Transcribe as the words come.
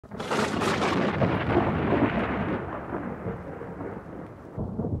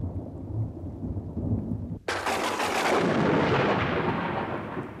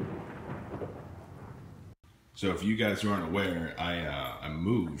So if you guys aren't aware, I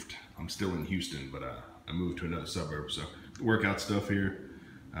moved. I'm still in Houston, but I moved to another suburb. So workout stuff here,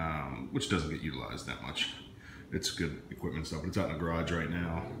 which doesn't get utilized that much. It's good equipment stuff, but it's out in the garage right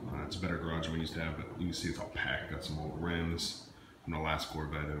now. It's a better garage than we used to have, but you can see it's all packed. Got some old rims from the last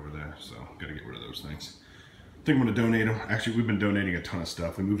Corvette over there, so gotta get rid of those things. I think I'm gonna donate them. Actually, we've been donating a ton of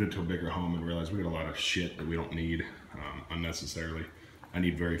stuff. We moved into a bigger home and realized we got a lot of shit that we don't need unnecessarily. I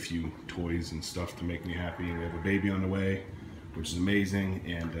need very few toys and stuff to make me happy. And we have a baby on the way, which is amazing.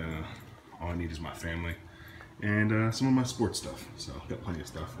 And all I need is my family and some of my sports stuff. So I've got plenty of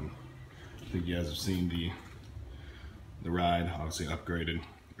stuff. And I think you guys have seen the ride. Obviously upgraded.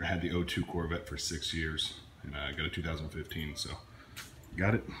 I had the 02 Corvette for 6 years, and I got a 2015. So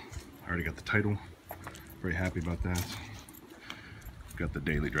got it. I already got the title. Very happy about that. Got the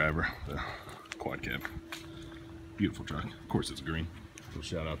daily driver, the quad cab. Beautiful truck. Of course, it's green. So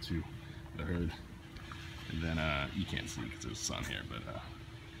shout out to the herd. And then you can't see because there's sun here, but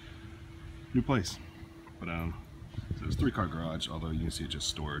new place. But so it's a 3-car garage, although you can see it's just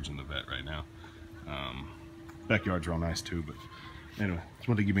storage in the vet right now. Backyard's real nice too, but anyway, just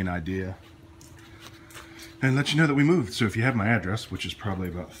wanted to give you an idea and let you know that we moved. So if you have my address, which is probably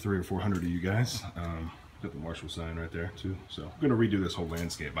about 300 or 400 of you guys, got the Marshall sign right there too. So I'm gonna redo this whole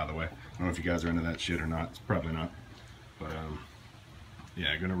landscape, by the way. I don't know if you guys are into that shit or not. It's probably not, but yeah,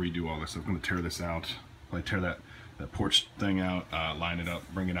 I'm gonna redo all this. I'm gonna tear this out, probably tear that porch thing out, line it up,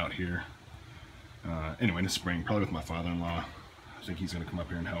 bring it out here. Anyway, in the spring, probably with my father-in-law. I think he's gonna come up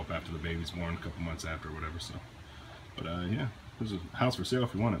here and help after the baby's born, a couple months after or whatever. So, but yeah, there's a house for sale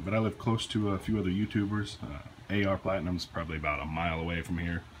if you want it. But I live close to a few other YouTubers. AR Platinum's probably about a mile away from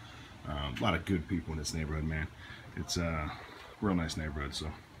here. A lot of good people in this neighborhood, man. It's a real nice neighborhood.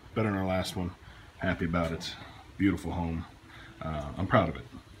 So better than our last one. Happy about it. Beautiful home. I'm proud of it.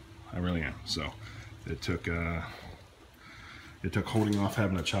 I really am. So it took holding off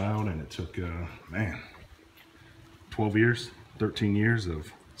having a child, and it took man, 12 years, 13 years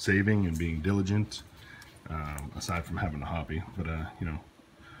of saving and being diligent, aside from having a hobby. But you know,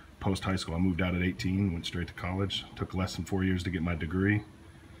 post high school, I moved out at 18, went straight to college. Took less than 4 years to get my degree.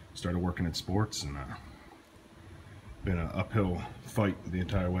 Started working in sports, and been an uphill fight the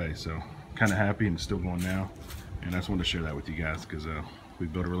entire way. So kind of happy and still going now. And I just wanted to share that with you guys because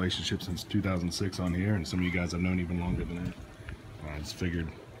we've built a relationship since 2006 on here, and some of you guys I've known even longer than that. I just figured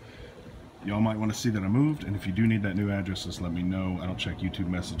y'all might want to see that I moved, and if you do need that new address, just let me know. I don't check YouTube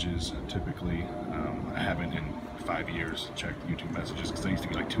messages typically. I haven't in 5 years checked YouTube messages because I used to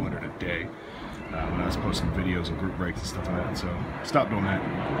get like 200 a day when I was posting videos and group breaks and stuff like that. So stop doing that.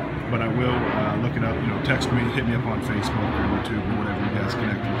 But I will look it up. You know, text me, hit me up on Facebook or YouTube or whatever you guys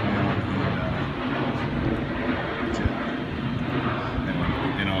connect with me on.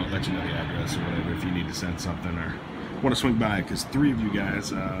 And I'll let you know the address or whatever if you need to send something or want to swing by, because 3 of you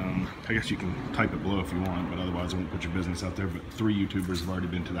guys, I guess you can type it below if you want, but otherwise I won't put your business out there. But 3 YouTubers have already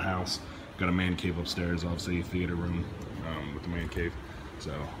been to the house. Got a man cave upstairs, obviously a theater room with the man cave.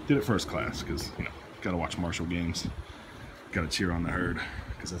 So did it first class because, you know, got to watch Marshall games, got to cheer on the herd,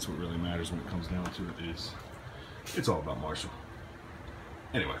 because that's what really matters when it comes down to it. It's all about Marshall.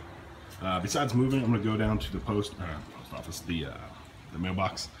 Anyway, besides moving, I'm gonna go down to the post office, the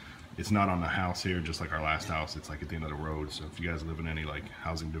mailbox. It's not on the house here, just like our last house. It's like at the end of the road. So if you guys live in any like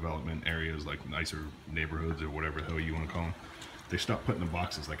housing development areas, like nicer neighborhoods or whatever the hell you want to call them, they stop putting the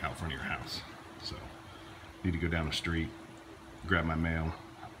boxes like out front of your house. So need to go down the street, grab my mail.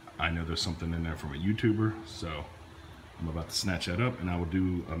 I know there's something in there from a YouTuber, so I'm about to snatch that up, and I will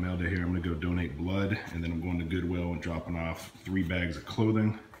do a mail day here. I'm gonna go donate blood, and then I'm going to Goodwill and dropping off 3 bags of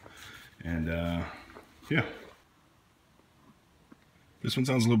clothing. And yeah. This one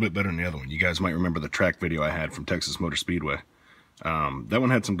sounds a little bit better than the other one. You guys might remember the track video I had from Texas Motor Speedway. That one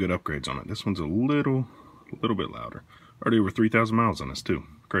had some good upgrades on it. This one's a little bit louder. Already over 3,000 miles on this too.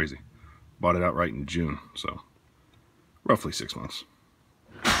 Crazy. Bought it outright in June, so roughly 6 months.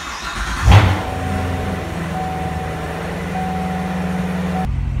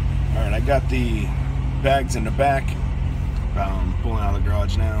 Alright, I got the bags in the back. I'm pulling out of the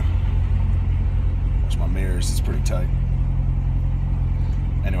garage now. Watch my mirrors, it's pretty tight.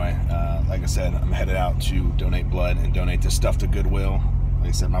 Anyway, like I said, I'm headed out to donate blood and donate this stuff to Goodwill. Like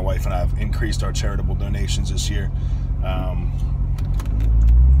I said, my wife and I have increased our charitable donations this year.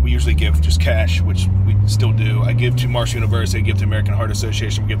 We usually give just cash, which we still do. I give to Marshall University, I give to American Heart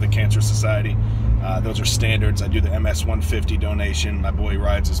Association, we give to the Cancer Society. Those are standards. I do the MS-150 donation. My boy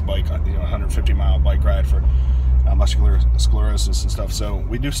rides his bike, 150-mile bike ride for muscular sclerosis and stuff. So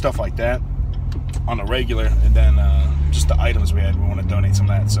we do stuff like that on a regular, and then just the items we want to donate some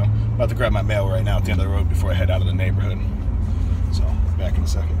of that. So I'm about to grab my mail right now at the end of the road before I head out of the neighborhood. So back in a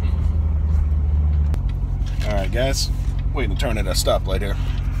second. All right, guys, waiting to turn at a stoplight here.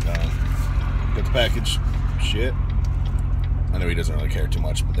 Get the package. Shit. I know he doesn't really care too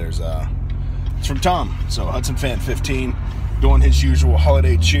much, but there's it's from Tom. So Hudsonfan15, doing his usual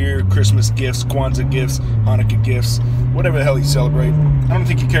holiday cheer, Christmas gifts, Kwanzaa gifts, Hanukkah gifts, whatever the hell you celebrate. I don't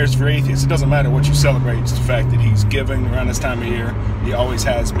think he cares if you're atheist. It doesn't matter what you celebrate. It's the fact that he's giving around this time of year. He always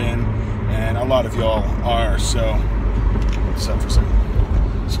has been, and a lot of y'all are. So, what's up for a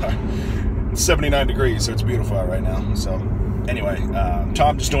second? Sorry. It's 79 degrees, so it's beautiful out right now. So anyway,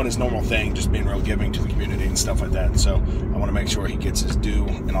 Tom just doing his normal thing, just being real giving to the community and stuff like that. So I want to make sure he gets his due,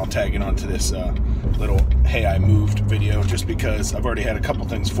 and I'll tag it onto this little "Hey, I moved" video, just because I've already had a couple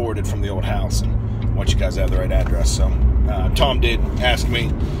things forwarded from the old house, and I want you guys to have the right address. So Tom did ask me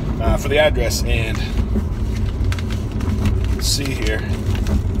for the address, and let's see here.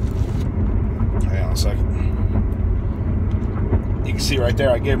 Hang on a second. You can see right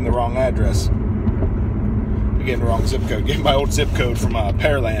there, I gave him the wrong address. I gave him the wrong zip code. I gave him my old zip code from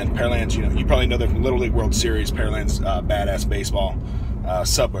Pearland. Pearland's, you probably know the Little League World Series. Pearland's badass baseball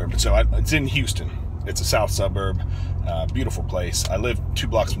suburb. So it's in Houston. It's a south suburb. Beautiful place. I lived 2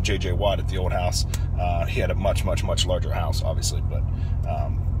 blocks from J.J. Watt at the old house. He had a much, much, much larger house, obviously, but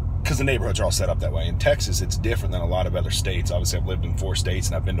because the neighborhoods are all set up that way. In Texas, it's different than a lot of other states. Obviously, I've lived in 4 states,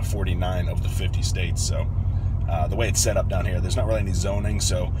 and I've been to 49 of the 50 states, so the way it's set up down here, there's not really any zoning,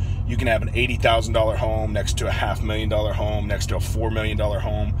 so you can have an $80,000 home next to a $500,000 home, next to a $4 million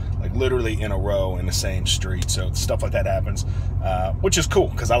home, like literally in a row in the same street. So stuff like that happens, which is cool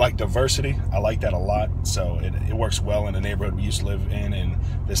because I like diversity. I like that a lot. So it works well in the neighborhood we used to live in, and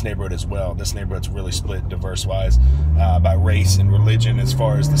this neighborhood as well. This neighborhood's really split diverse-wise by race and religion as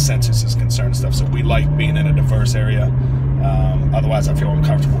far as the census is concerned and stuff. So we like being in a diverse area. Otherwise, I feel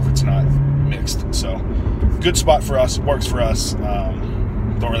uncomfortable if it's not mixed. So good spot for us. It works for us.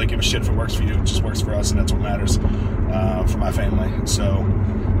 Don't really give a shit if it works for you. It just works for us, and that's what matters for my family. So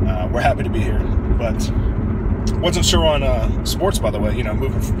we're happy to be here. But wasn't sure on sports, by the way.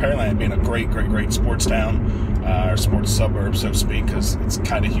 Moving from Pearland being a great sports town, or sports suburb, so to speak, because it's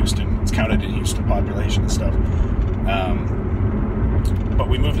kind of Houston. It's counted in Houston population and stuff. But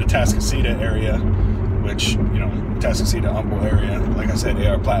we moved to Tascasita area, which, Tascasita, Humble area. Like I said,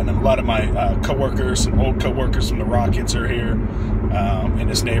 AR Platinum. A lot of my co-workers and old co-workers from the Rockets are here in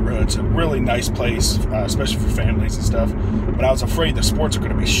this neighborhood. It's a really nice place, especially for families and stuff. But I was afraid the sports are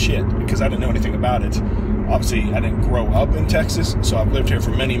going to be shit because I didn't know anything about it. Obviously, I didn't grow up in Texas, so I've lived here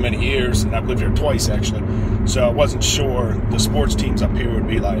for many years, and I've lived here twice, actually. So I wasn't sure the sports teams up here would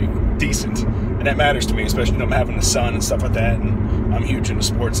be, like, decent. And that matters to me, especially, I'm having a son and stuff like that, and I'm huge into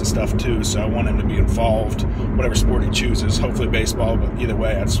sports and stuff, too, so I want him to be involved, whatever sport he chooses, hopefully baseball, but either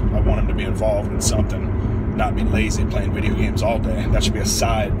way, I want him to be involved in something, not be lazy playing video games all day. That should be a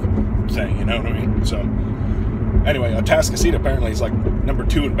side thing, you know what I mean? So anyway, Tascasita apparently is like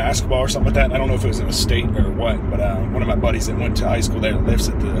 #2 in basketball or something like that. I don't know if it was in a state or what, but one of my buddies that went to high school there lives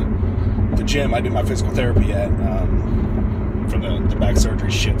at the gym I do my physical therapy at for the back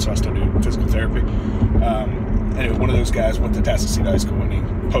surgery shit, so I still do physical therapy. Anyway, one of those guys went to Tascasita High School, and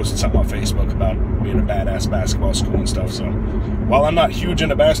he posted something on Facebook about being a badass basketball school and stuff. So while I'm not huge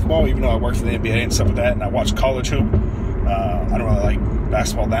into basketball, even though I work for the NBA and stuff like that, and I watch college hoop, I don't really like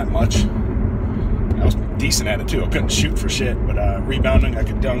basketball that much. I was decent at it too. I couldn't shoot for shit, but rebounding, I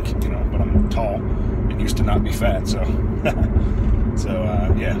could dunk, but I'm tall and used to not be fat, so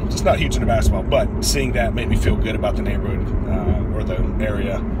yeah, just not huge into basketball. But seeing that made me feel good about the neighborhood or the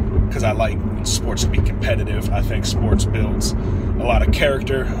area, because I like sports to be competitive. I think sports builds a lot of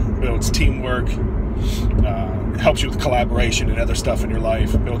character, builds teamwork, helps you with collaboration and other stuff in your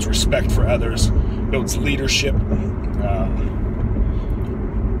life, builds respect for others, builds leadership.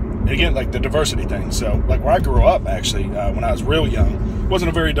 And again, like the diversity thing. So, like where I grew up, actually, when I was real young, wasn't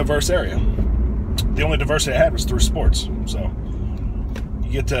a very diverse area. The only diversity I had was through sports. So,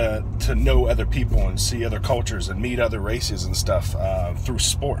 you get to know other people and see other cultures and meet other races and stuff through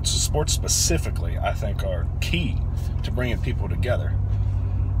sports. Sports specifically, I think, are key to bringing people together.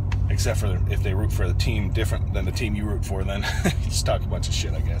 Except for if they root for the team different than the team you root for, then you just talk a bunch of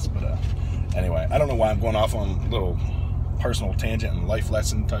shit, I guess. But anyway, I don't know why I'm going off on little personal tangent and life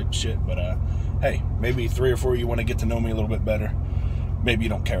lesson type shit, but hey, maybe 3 or 4 of you want to get to know me a little bit better. Maybe you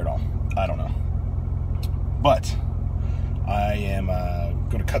don't care at all. I don't know. But I am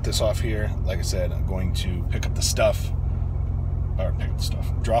going to cut this off here. Like I said, I'm going to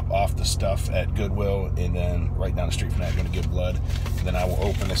drop off the stuff at Goodwill, and then right down the street from that, I'm going to give blood. And then I will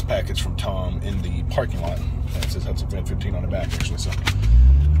open this package from Tom in the parking lot. It says Hudsonfan15 on the back, actually. So,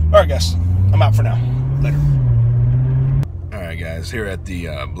 all right, guys, I'm out for now. Later. All right, guys, here at the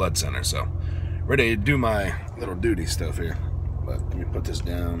blood center. So, ready to do my little duty stuff here. But let me put this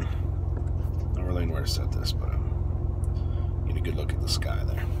down. I don't really know where to set this, but get a good look at the sky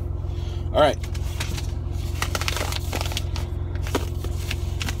there. All right.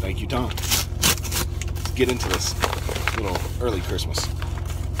 Thank you, Tom. Let's get into this little early Christmas.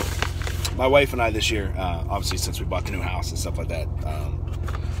 My wife and I this year, obviously since we bought the new house and stuff like that,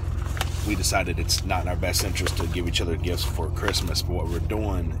 we decided it's not in our best interest to give each other gifts for Christmas, but what we're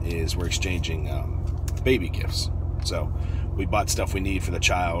doing is we're exchanging baby gifts. So we bought stuff we need for the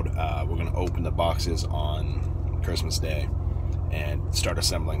child. We're going to open the boxes on Christmas Day and start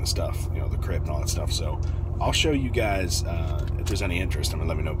assembling the stuff, you know, the crib and all that stuff. So I'll show you guys if there's any interest. I mean,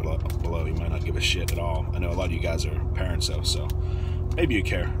 let me know below. You might not give a shit at all. I know a lot of you guys are parents, though, so maybe you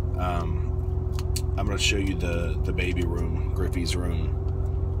care. I'm going to show you the baby room, Griffey's room,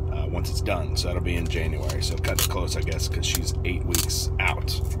 once it's done. So that'll be in January. So cut it close, I guess, because she's 8 weeks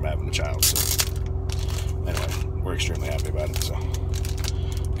out from having a child. So anyway, we're extremely happy about it. So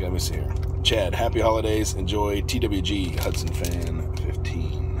okay, let me see here. Chad, happy holidays. Enjoy TWG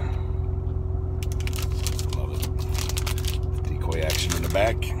Hudsonfan15. Love it. Decoy action in the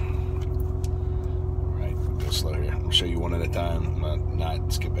back. All right, go slow here. I'll show you one at a time. I'm gonna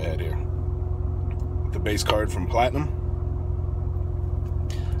not skip ahead here. The base card from Platinum.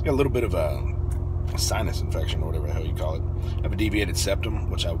 Got a little bit of a sinus infection or whatever the hell you call it. I have a deviated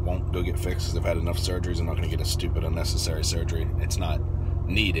septum, which I won't go get fixed because I've had enough surgeries. I'm not going to get a stupid unnecessary surgery. It's not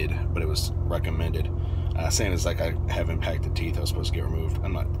needed, but it was recommended. Saying it's like I have impacted teeth I was supposed to get removed.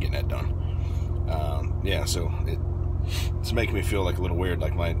 I'm not getting that done. Yeah, so it's making me feel like a little weird.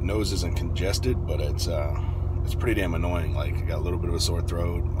 Like my nose isn't congested, but it's pretty damn annoying. Like I got a little bit of a sore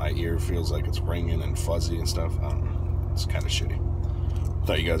throat. My ear feels like it's ringing and fuzzy and stuff. I don't know. It's kind of shitty.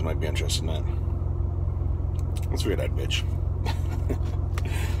 Thought you guys might be interested in that. Let's weird that bitch.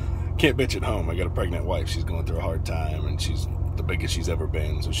 Can't bitch at home. I got a pregnant wife. She's going through a hard time, and she's the biggest she's ever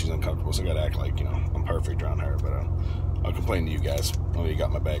been, so she's uncomfortable. So I gotta act like, you know, I'm perfect around her. But I'll complain to you guys. Oh, you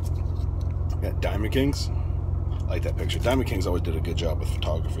got my back. Got Diamond Kings. I like that picture. Diamond Kings always did a good job with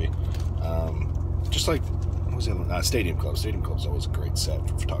photography. Just like what was the other one? Stadium Club. Stadium Club's always a great set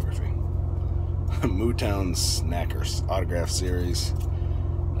for photography. Mootown Snackers autograph series.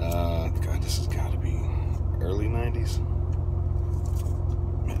 God, this has got to be early 90s.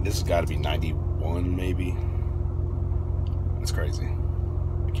 Man, this has got to be 91, maybe. That's crazy.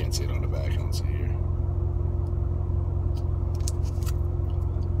 I can't see it on the back. I don't see it here.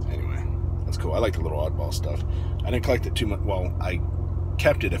 Anyway, that's cool. I like the little oddball stuff. I didn't collect it too much. Well, I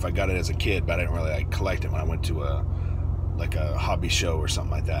kept it if I got it as a kid, but I didn't really collect it when I went to a hobby show or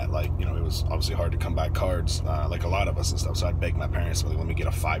something like that. Like, you know, it was obviously hard to come by cards, like a lot of us and stuff. So I'd beg my parents, like, let me get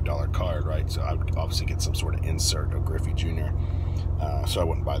a $5 card, right? So I would obviously get some sort of insert of Griffey Jr. So I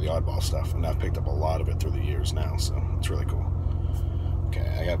wouldn't buy the oddball stuff. And I've picked up a lot of it through the years now, so it's really cool. Okay,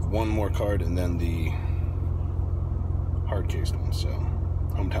 I have one more card and then the hard case one. So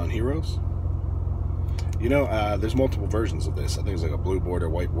Hometown Heroes. You know, there's multiple versions of this. I think there's like a blue border,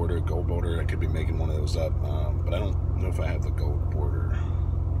 white border, gold border. I could be making one of those up, but I don't know if I have the gold border.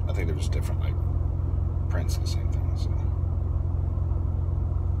 I think they're just different, like prints of the same thing. So,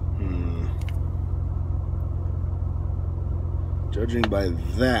 judging by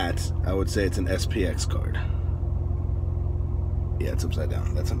that, I would say it's an SPX card. Yeah, it's upside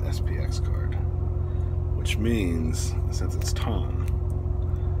down. That's an SPX card, which means since it's Tom,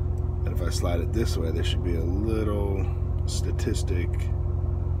 that if I slide it this way, there should be a little statistic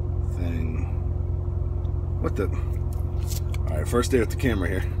thing. What the? Alright, first day with the camera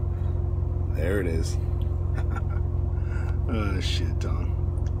here. There it is. Oh shit, Tom.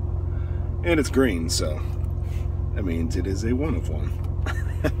 And it's green, so that means it is a 1 of 1.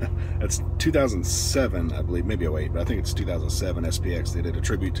 That's 2007, I believe, maybe 08, but I think it's 2007 SPX. They did a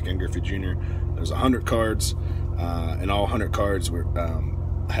tribute to Ken Griffey Jr. There's 100 cards, and all 100 cards were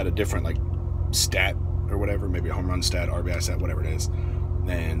had a different like stat or whatever, maybe a home run stat, RBI stat, whatever it is.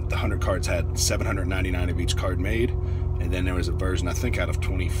 And the 100 cards had 799 of each card made, and then there was a version, I think, out of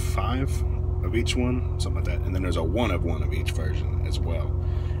 25 of each one, something like that. And then there's a 1 of 1 of each version as well.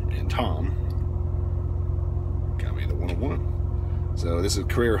 And Tom got me the 1 of 1. So this is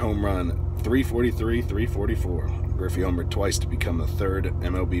career home run 343, 344. Griffey homered twice to become the 3rd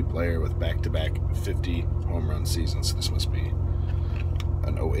MLB player with back-to-back 50 home run seasons. So this must be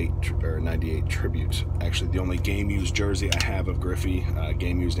an 08 or 98 tribute. Actually, the only game used jersey I have of Griffey,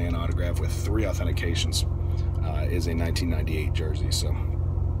 game used and autograph with 3 authentications, is a 1998 jersey. So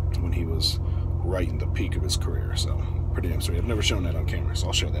when he was right in the peak of his career. So pretty damn sweet. I've never shown that on camera, so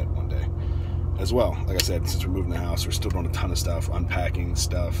I'll show that one day as well. Like I said, since we're moving the house, we're still doing a ton of stuff, unpacking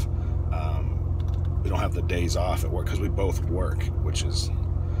stuff. We don't have the days off at work because we both work, which is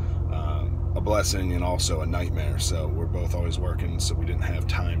a blessing and also a nightmare. So we're both always working, so we didn't have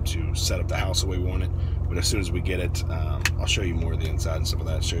time to set up the house the way we want it. But as soon as we get it, I'll show you more of the inside and stuff of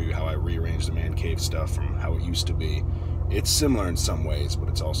that, show you how I rearranged the man cave stuff from how it used to be. It's similar in some ways, but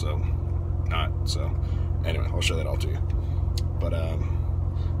it's also not. So anyway, I'll show that all to you. But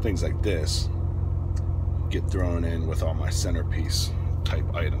things like this get thrown in with all my centerpiece type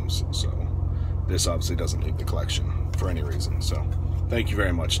items. So this obviously doesn't leave the collection for any reason. So thank you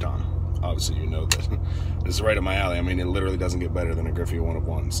very much, Tom. Obviously, you know that this is right up my alley. I mean, it literally doesn't get better than a Griffey 1 of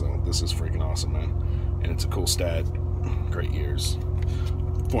 1. So this is freaking awesome, man. And it's a cool stat. Great years.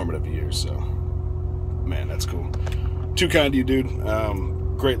 Formative years. So, man, that's cool. Too kind of you, dude.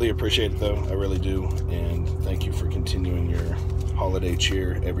 Greatly appreciate it, though. I really do. And thank you for continuing your holiday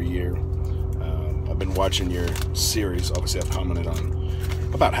cheer every year. I've been watching your series. Obviously, I've commented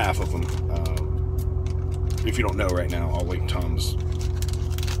on about half of them. If you don't know right now, I'll link Tom's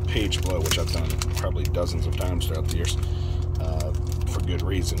page below, which I've done probably dozens of times throughout the years, for good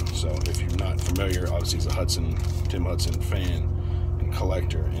reason. So if you're not familiar, obviously he's a Tim Hudson fan and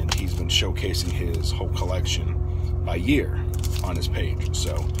collector, and he's been showcasing his whole collection by year on his page.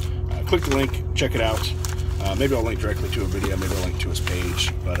 So click the link, check it out. Maybe I'll link directly to a video, maybe I'll link to his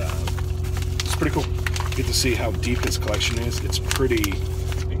page, but it's pretty cool. Get to see how deep his collection is. It's pretty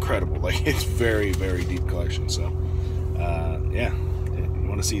incredible. Like, it's very, very deep collection. So yeah, you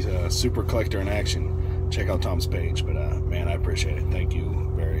want to see a super collector in action, check out Tom's page. But man, I appreciate it. Thank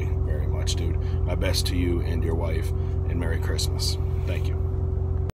you very, very much, dude. My best to you and your wife, and Merry Christmas. Thank you.